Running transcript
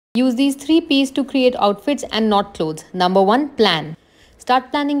Use these 3 P's to create outfits and not clothes. Number 1, plan. Start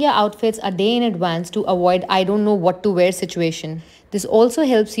planning your outfits a day in advance to avoid I don't know what to wear situation. This also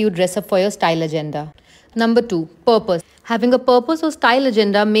helps you dress up for your style agenda. Number 2, purpose. Having a purpose or style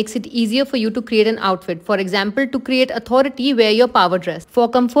agenda makes it easier for you to create an outfit. For example, to create authority, wear your power dress. For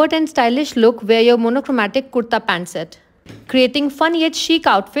comfort and stylish look, wear your monochromatic kurta pant set. Creating fun yet chic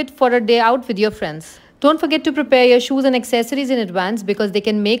outfit for a day out with your friends. Don't forget to prepare your shoes and accessories in advance because they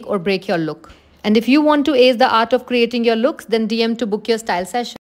can make or break your look. And if you want to ace the art of creating your looks, then DM to book your style session.